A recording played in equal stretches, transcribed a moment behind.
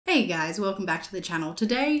Hey guys, welcome back to the channel.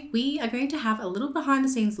 Today we are going to have a little behind the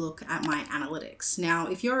scenes look at my analytics. Now,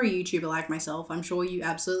 if you're a YouTuber like myself, I'm sure you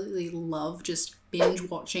absolutely love just binge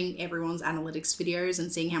watching everyone's analytics videos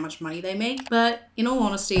and seeing how much money they make. But in all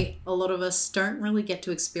honesty, a lot of us don't really get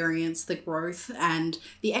to experience the growth and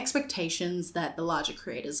the expectations that the larger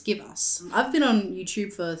creators give us. I've been on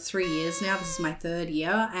YouTube for 3 years now. This is my 3rd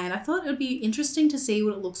year, and I thought it would be interesting to see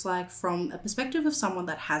what it looks like from a perspective of someone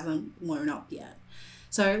that hasn't blown up yet.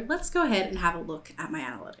 So let's go ahead and have a look at my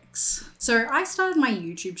analytics. So I started my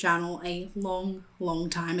YouTube channel a long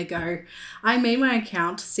time ago. I made my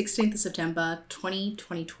account 16th of September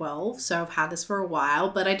 2012, so I've had this for a while,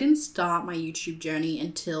 but I didn't start my YouTube journey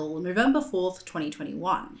until November 4th,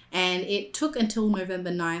 2021. And it took until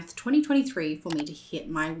November 9th, 2023 for me to hit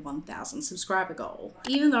my 1,000 subscriber goal.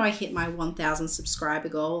 Even though I hit my 1,000 subscriber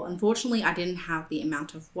goal, unfortunately I didn't have the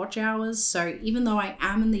amount of watch hours, so even though I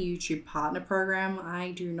am in the YouTube partner program, I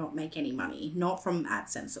do not make any money, not from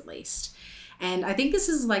AdSense at least. And I think this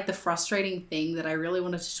is like the frustrating thing that I really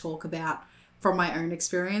wanted to talk about from my own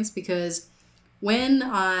experience, because when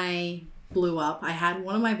I blew up, I had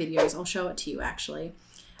one of my videos, I'll show it to you actually.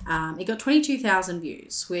 It got 22,000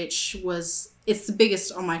 views, it's the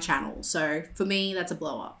biggest on my channel. So for me, that's a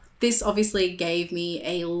blow up. This obviously gave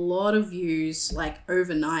me a lot of views like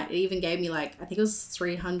overnight. It even gave me like, I think it was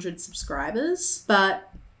 300 subscribers, but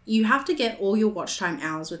you have to get all your watch time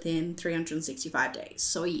hours within 365 days,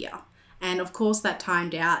 so a year. And of course that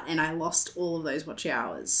timed out and I lost all of those watch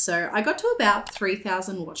hours. So I got to about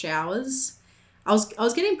 3,000 watch hours. I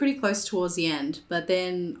was getting pretty close towards the end, but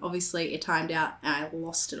then obviously it timed out and I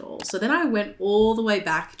lost it all. So then I went all the way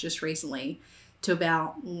back just recently to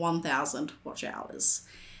about 1,000 watch hours.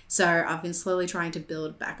 So I've been slowly trying to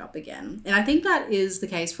build back up again. And I think that is the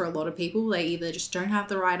case for a lot of people. They either just don't have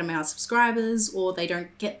the right amount of subscribers or they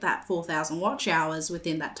don't get that 4,000 watch hours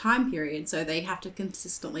within that time period. So they have to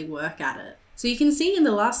consistently work at it. So you can see in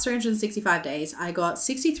the last 365 days, I got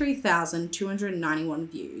 63,291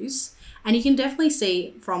 views. And you can definitely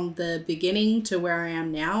see from the beginning to where I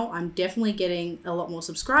am now, I'm definitely getting a lot more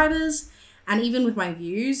subscribers. And even with my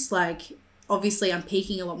views, like, obviously I'm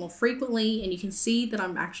peaking a lot more frequently and you can see that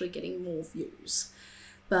I'm actually getting more views.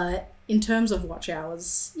 But in terms of watch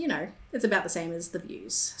hours, you know, it's about the same as the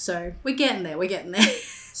views. So we're getting there,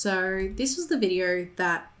 So this was the video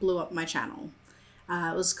that blew up my channel.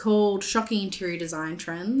 It was called Shocking Interior Design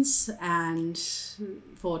Trends, and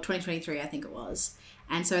for 2023, I think it was.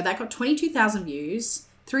 And so that got 22,000 views,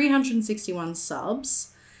 361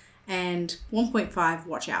 subs, and 1.5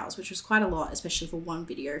 watch hours, which was quite a lot, especially for one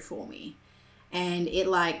video for me. And it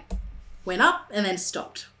like went up and then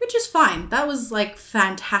stopped, which is fine. That was like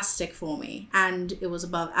fantastic for me. And it was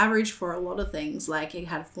above average for a lot of things. Like it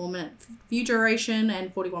had a 4-minute view duration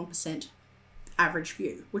and 41% average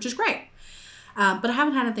view, which is great. But I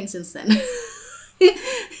haven't had anything since then,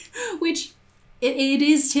 which it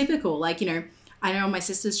is typical. Like, you know, I know on my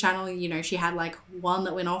sister's channel, you know, she had like one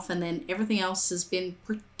that went off and then everything else has been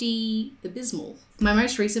pretty abysmal. My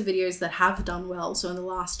most recent videos that have done well, so in the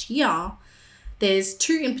last year, there's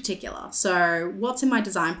 2 in particular. So what's in my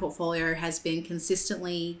design portfolio has been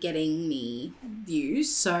consistently getting me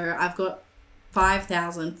views. So I've got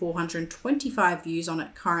 5,425 views on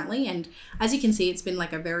it currently. And as you can see, it's been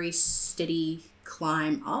like a very steady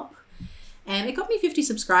climb up. And it got me 50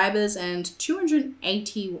 subscribers and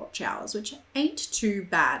 280 watch hours, which ain't too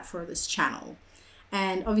bad for this channel.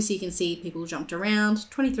 And obviously you can see people jumped around,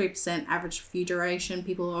 23% average view duration.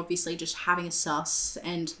 People are obviously just having a suss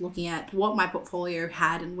and looking at what my portfolio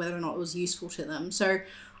had and whether or not it was useful to them. So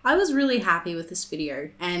I was really happy with this video,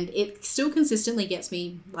 and it still consistently gets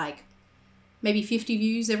me like maybe 50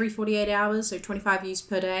 views every 48 hours, so 25 views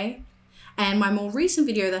per day. And my more recent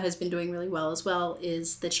video that has been doing really well as well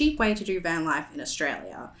is the cheap way to do van life in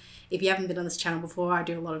Australia. If you haven't been on this channel before, I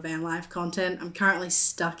do a lot of van life content. I'm currently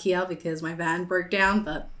stuck here because my van broke down,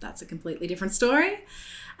 but that's a completely different story.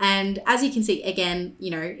 And as you can see, again,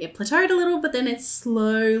 you know, it plateaued a little, but then it's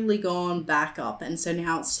slowly gone back up. And so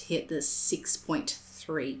now it's hit the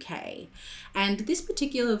 6.3K. And this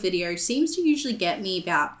particular video seems to usually get me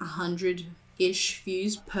about 100-ish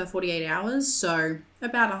views per 48 hours. So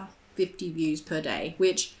about 50 views per day,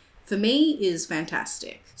 which for me is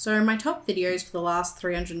fantastic. So my top videos for the last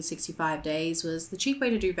 365 days was the cheap way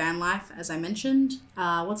to do van life, as I mentioned,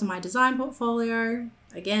 what's in my design portfolio,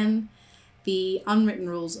 again, the unwritten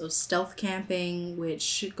rules of stealth camping,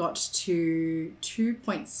 which got to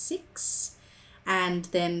 2.6, and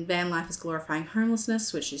then van life is glorifying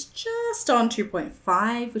homelessness, which is just on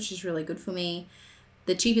 2.5, which is really good for me.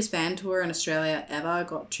 The cheapest van tour in Australia ever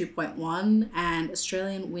got 2.1, and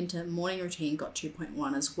Australian winter morning routine got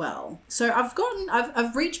 2.1 as well. So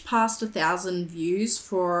I've reached past 1,000 views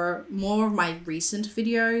for more of my recent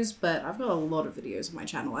videos, but I've got a lot of videos on my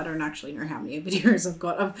channel. I don't actually know how many videos I've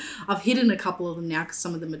got. I've hidden a couple of them now because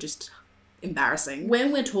some of them are just embarrassing.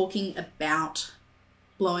 When we're talking about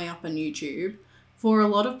blowing up on YouTube, for a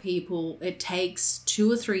lot of people, it takes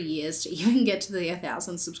 2 or 3 years to even get to the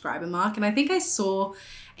 1,000 subscriber mark. And I think I saw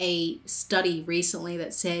a study recently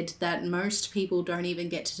that said that most people don't even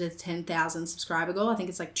get to the 10,000 subscriber goal. I think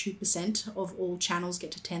it's like 2% of all channels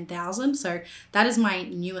get to 10,000. So that is my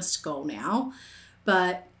newest goal now.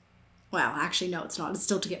 But, well, actually, no, it's not. It's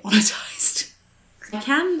still to get monetized.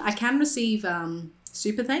 I can receive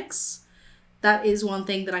super thanks. That is one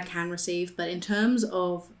thing that I can receive, but in terms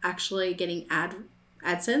of actually getting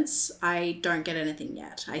AdSense, I don't get anything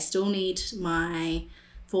yet. I still need my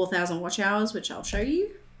 4,000 watch hours, which I'll show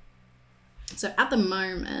you. So at the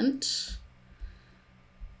moment,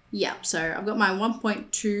 yeah, so I've got my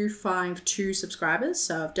 1.252 subscribers,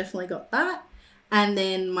 so I've definitely got that. And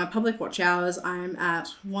then my public watch hours, I'm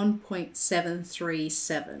at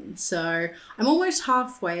 1.737. So I'm almost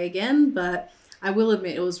halfway again, but I will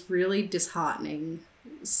admit it was really disheartening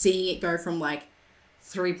seeing it go from like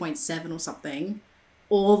 3.7 or something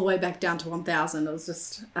all the way back down to 1,000. It was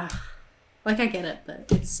just, like I get it,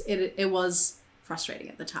 but it was frustrating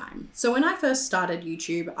at the time. So when I first started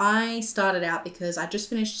YouTube, I started out because I just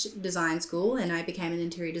finished design school and I became an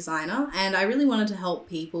interior designer, and I really wanted to help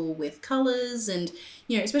people with colors and,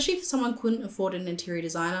 you know, especially if someone couldn't afford an interior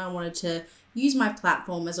designer, I wanted to use my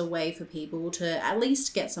platform as a way for people to at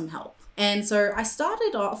least get some help. And so I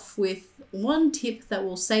started off with one tip that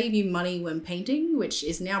will save you money when painting, which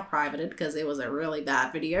is now privated because it was a really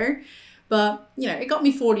bad video. But, you know, it got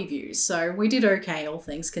me 40 views, so we did okay, all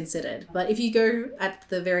things considered. But if you go at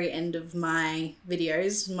the very end of my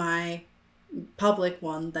videos, my public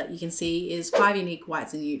one that you can see is 5 unique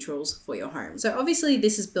whites and neutrals for your home. So obviously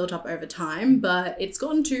this is built up over time, but it's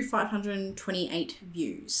gotten to 528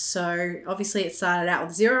 views. So obviously it started out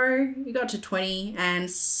with 0, it got to 20,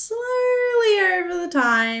 and slowly over the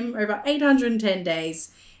time, over 810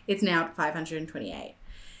 days, it's now at 528.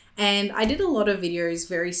 And I did a lot of videos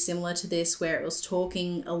very similar to this where it was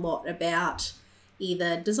talking a lot about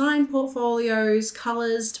either design portfolios,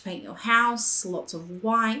 colors to paint your house, lots of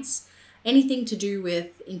whites, anything to do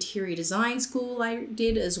with interior design school I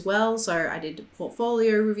did as well. So I did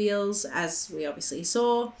portfolio reveals, as we obviously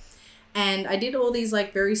saw. And I did all these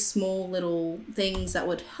like very small little things that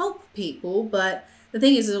would help people. But the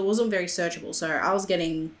thing is, it wasn't very searchable. So I was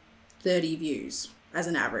getting 30 views as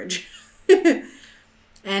an average.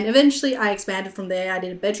 And eventually I expanded from there. I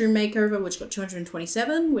did a bedroom makeover, which got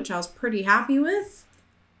 227, which I was pretty happy with.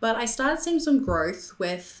 But I started seeing some growth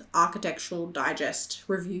with Architectural Digest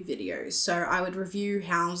review videos. So I would review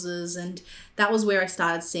houses, and that was where I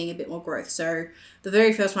started seeing a bit more growth. So the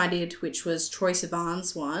very first one I did, which was Troye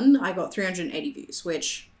Sivan's one, I got 380 views,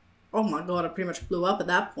 which, oh my God, I pretty much blew up at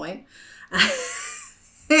that point.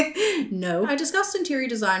 No. I discussed interior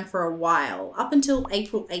design for a while. Up until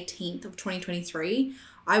April 18th of 2023,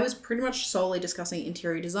 I was pretty much solely discussing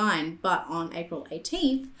interior design. But on April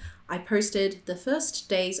 18th, I posted the first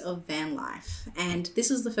days of van life. And this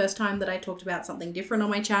is the first time that I talked about something different on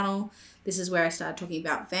my channel. This is where I started talking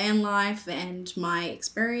about van life and my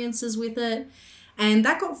experiences with it. And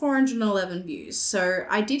that got 411 views. So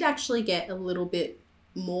I did actually get a little bit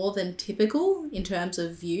more than typical in terms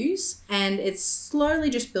of views, and it's slowly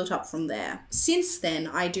just built up from there. Since then,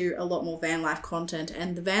 I do a lot more van life content,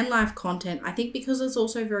 and the van life content, I think because it's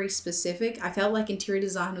also very specific, I felt like interior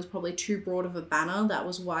design was probably too broad of a banner. That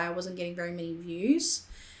was why I wasn't getting very many views.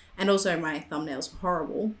 And also my thumbnails were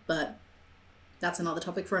horrible, but that's another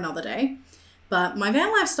topic for another day. But my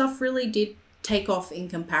van life stuff really did take off in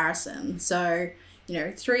comparison. So, you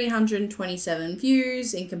know, 327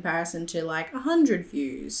 views in comparison to like 100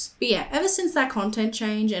 views. But yeah, ever since that content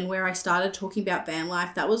change and where I started talking about van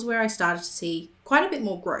life, that was where I started to see quite a bit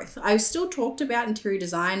more growth. I still talked about interior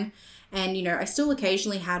design, and, you know, I still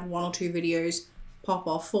occasionally had 1 or 2 videos pop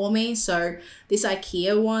off for me. So this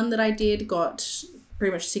IKEA one that I did got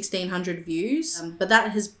pretty much 1,600 views, but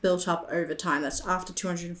that has built up over time. That's after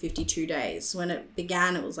 252 days. When it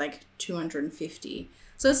began, it was like 250.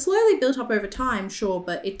 So it slowly built up over time, sure,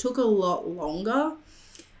 but it took a lot longer.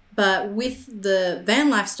 But with the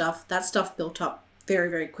van life stuff, that stuff built up very,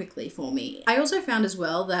 very quickly for me. I also found as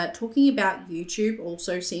well that talking about YouTube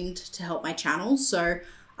also seemed to help my channel. So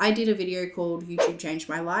I did a video called YouTube Changed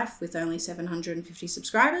My Life with only 750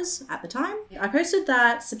 subscribers at the time. I posted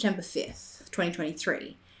that September 5th,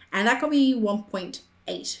 2023, and that got me 1.8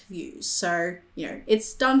 8 views. So, you know,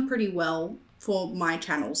 it's done pretty well for my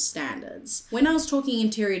channel's standards. When I was talking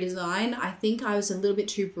interior design, I think I was a little bit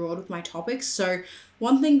too broad with my topics. So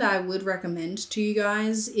one thing that I would recommend to you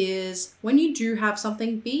guys is when you do have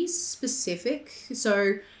something, be specific.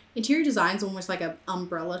 So interior design is almost like an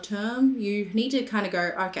umbrella term. You need to kind of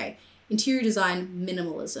go, okay, interior design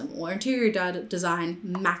minimalism or interior design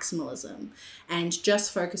maximalism, and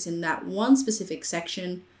just focus in that one specific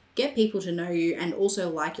section, get people to know you and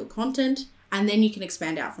also like your content, and then you can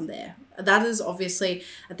expand out from there. That is obviously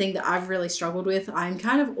a thing that I've really struggled with. I'm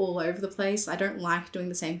kind of all over the place. I don't like doing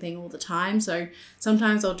the same thing all the time. So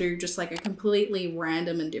sometimes I'll do just like a completely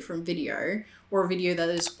random and different video, or a video that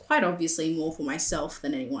is quite obviously more for myself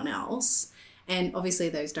than anyone else. And obviously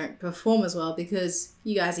those don't perform as well because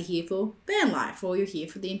you guys are here for van life, or you're here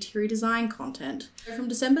for the interior design content. So from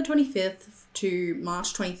December 25th to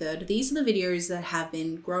March 23rd, these are the videos that have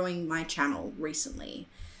been growing my channel recently.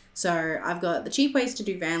 So I've got the cheap ways to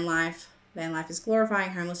do van life is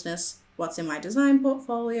glorifying homelessness, what's in my design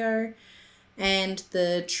portfolio, and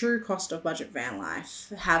the true cost of budget van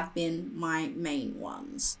life have been my main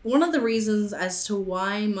ones. One of the reasons as to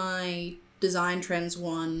why my design trends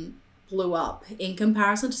one blew up in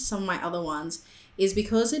comparison to some of my other ones is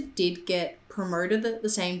because it did get promoted at the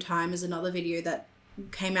same time as another video that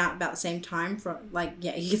came out about the same time. From like,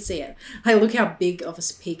 yeah, you can see it. Like, look how big of a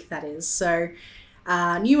peak that is. So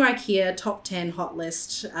new IKEA top 10 hot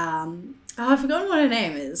list. I've forgotten what her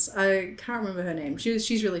name is. I can't remember her name.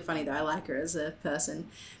 She's really funny though. I like her as a person.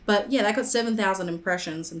 But yeah, that got 7,000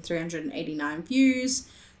 impressions and 389 views.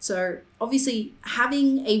 So obviously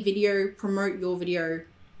having a video promote your video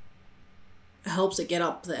helps it get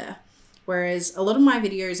up there. Whereas a lot of my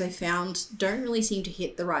videos I found don't really seem to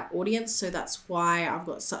hit the right audience. So that's why I've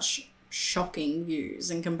got such shocking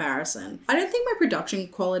views in comparison. I don't think my production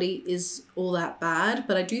quality is all that bad,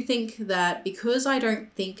 but I do think that because I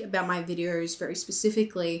don't think about my videos very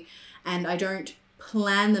specifically and I don't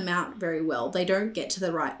plan them out very well, they don't get to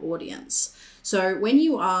the right audience. So when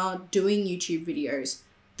you are doing YouTube videos,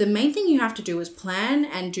 the main thing you have to do is plan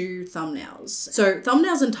and do thumbnails. So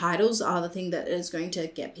thumbnails and titles are the thing that is going to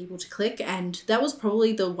get people to click, and that was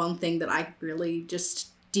probably the one thing that I really just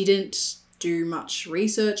didn't do much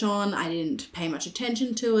research on. I didn't pay much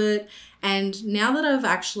attention to it. And now that I've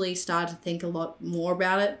actually started to think a lot more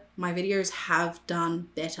about it, my videos have done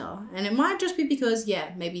better. And it might just be because,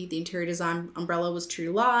 yeah, maybe the interior design umbrella was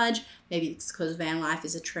too large. Maybe it's because van life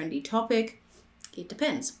is a trendy topic. It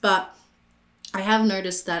depends. But I have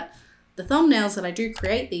noticed that the thumbnails that I do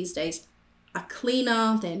create these days are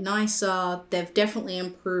cleaner, they're nicer, they've definitely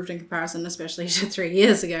improved in comparison, especially to 3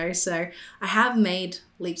 years ago. So I have made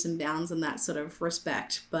leaps and bounds in that sort of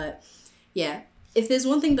respect. But yeah, if there's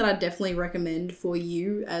one thing that I definitely recommend for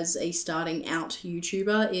you as a starting out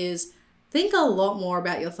YouTuber is think a lot more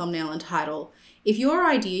about your thumbnail and title. If your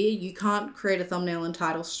idea, you can't create a thumbnail and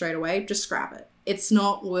title straight away, just scrap it. It's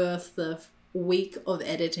not worth the week of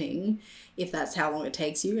editing, if that's how long it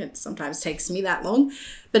takes you. It sometimes takes me that long,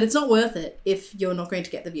 but it's not worth it if you're not going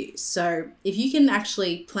to get the views. So if you can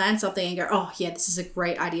actually plan something and go, oh yeah, this is a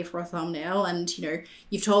great idea for a thumbnail, and you know,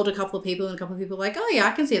 you've told a couple of people and a couple of people are like, oh yeah,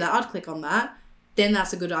 I can see that, I'd click on that, then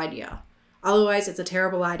that's a good idea. Otherwise it's a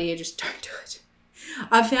terrible idea, just don't do it.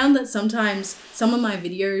 I've found that sometimes some of my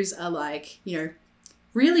videos are like, you know,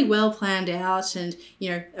 really well planned out and, you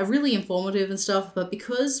know, are really informative and stuff, but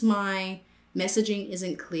because my messaging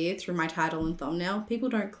isn't clear through my title and thumbnail, people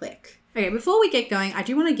don't click. Okay, before we get going, I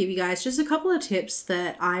do want to give you guys just a couple of tips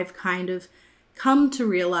that I've kind of come to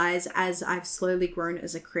realize as I've slowly grown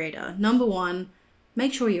as a creator. Number one,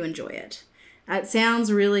 make sure you enjoy it. It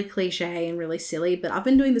sounds really cliche and really silly, but I've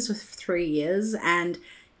been doing this for 3 years, and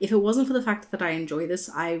if it wasn't for the fact that I enjoy this,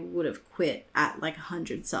 I would have quit at like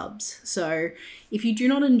 100 subs. So if you do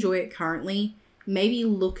not enjoy it currently, maybe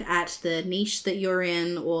look at the niche that you're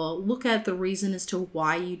in, or look at the reason as to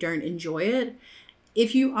why you don't enjoy it.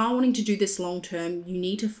 If you are wanting to do this long term, you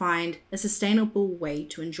need to find a sustainable way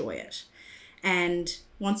to enjoy it. And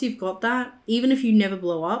once you've got that, even if you never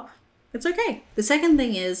blow up, it's okay. The second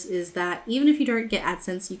thing is that even if you don't get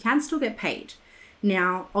AdSense, you can still get paid.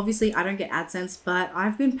 Now, obviously I don't get AdSense, but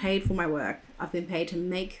I've been paid for my work. I've been paid to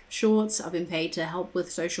make shorts. I've been paid to help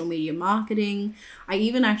with social media marketing. I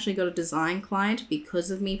even actually got a design client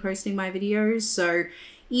because of me posting my videos. So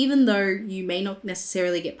even though you may not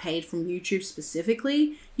necessarily get paid from YouTube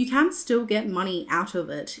specifically, you can still get money out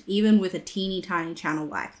of it, even with a teeny tiny channel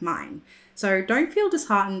like mine. So don't feel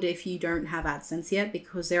disheartened if you don't have AdSense yet,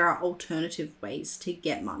 because there are alternative ways to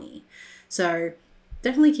get money. So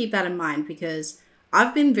definitely keep that in mind, because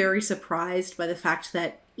I've been very surprised by the fact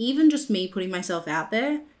that even just me putting myself out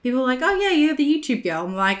there, people are like, oh yeah, you're the YouTube girl.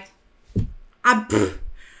 I'm like,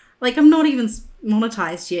 I'm not even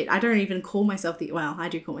monetized yet. I don't even call myself well, I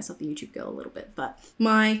do call myself the YouTube girl a little bit. But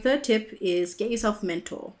my third tip is get yourself a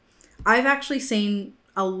mentor. I've actually seen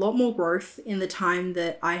a lot more growth in the time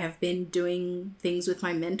that I have been doing things with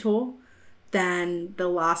my mentor than the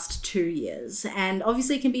last 2 years. And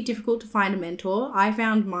obviously it can be difficult to find a mentor. I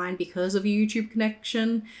found mine because of a YouTube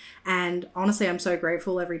connection. And honestly, I'm so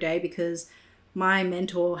grateful every day because my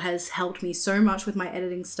mentor has helped me so much with my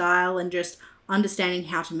editing style and just understanding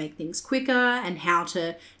how to make things quicker and how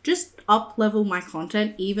to just up level my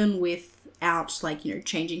content, even without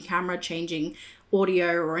changing camera, changing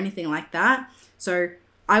audio or anything like that. So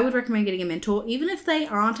I would recommend getting a mentor, even if they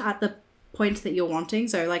aren't at the point that you're wanting.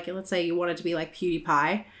 So let's say you wanted to be like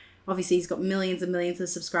PewDiePie. Obviously he's got millions and millions of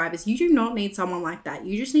subscribers. You do not need someone like that.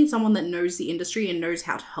 You just need someone that knows the industry and knows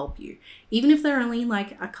how to help you. Even if they're only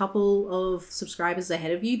a couple of subscribers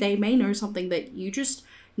ahead of you, they may know something that you just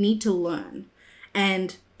need to learn.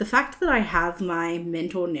 And the fact that I have my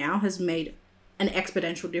mentor now has made an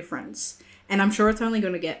exponential difference. And I'm sure it's only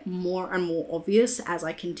going to get more and more obvious as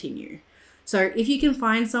I continue. So if you can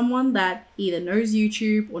find someone that either knows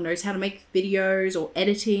YouTube or knows how to make videos or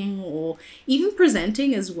editing or even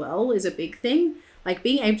presenting as well is a big thing.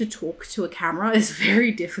 Being able to talk to a camera is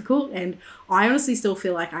very difficult. And I honestly still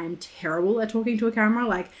feel like I am terrible at talking to a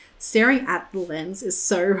camera. Staring at the lens is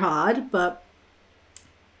so hard, but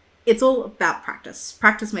it's all about practice.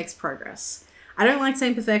 Practice makes progress. I don't like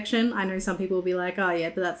saying perfection. I know some people will be like, oh yeah,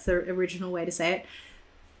 but that's the original way to say it.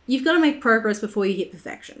 You've got to make progress before you hit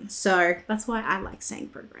perfection. So that's why I like saying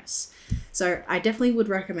progress. So I definitely would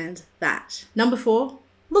recommend that. Number 4,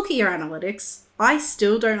 look at your analytics. I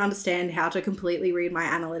still don't understand how to completely read my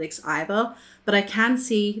analytics either, but I can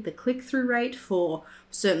see the click-through rate for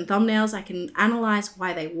certain thumbnails. I can analyze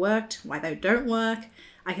why they worked, why they don't work.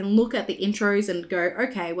 I can look at the intros and go,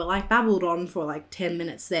 okay, well, I babbled on for 10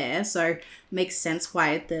 minutes there, so it makes sense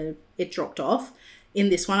why it dropped off. In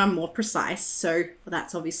this one, I'm more precise, so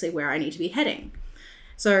that's obviously where I need to be heading.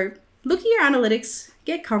 So look at your analytics,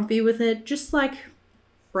 get comfy with it, just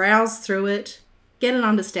browse through it, get an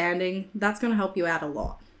understanding. That's going to help you out a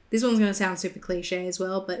lot. This one's going to sound super cliche as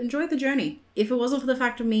well, but enjoy the journey. If it wasn't for the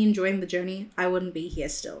fact of me enjoying the journey, I wouldn't be here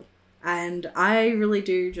still. And I really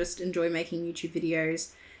do just enjoy making YouTube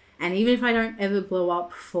videos. And even if I don't ever blow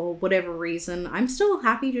up for whatever reason, I'm still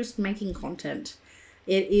happy just making content.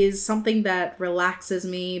 It is something that relaxes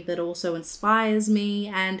me, but also inspires me.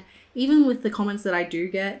 And even with the comments that I do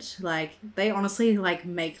get, they honestly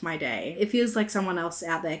make my day. It feels like someone else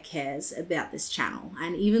out there cares about this channel.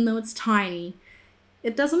 And even though it's tiny,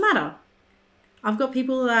 it doesn't matter. I've got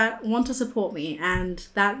people that want to support me, and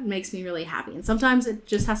that makes me really happy. And sometimes it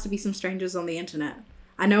just has to be some strangers on the internet.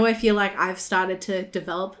 I know I feel like I've started to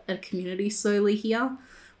develop a community slowly here,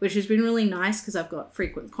 which has been really nice because I've got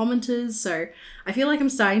frequent commenters. So I feel like I'm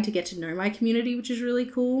starting to get to know my community, which is really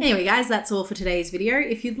cool. Anyway, guys, that's all for today's video.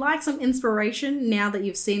 If you'd like some inspiration now that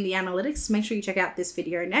you've seen the analytics, make sure you check out this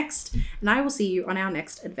video next, and I will see you on our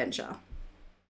next adventure.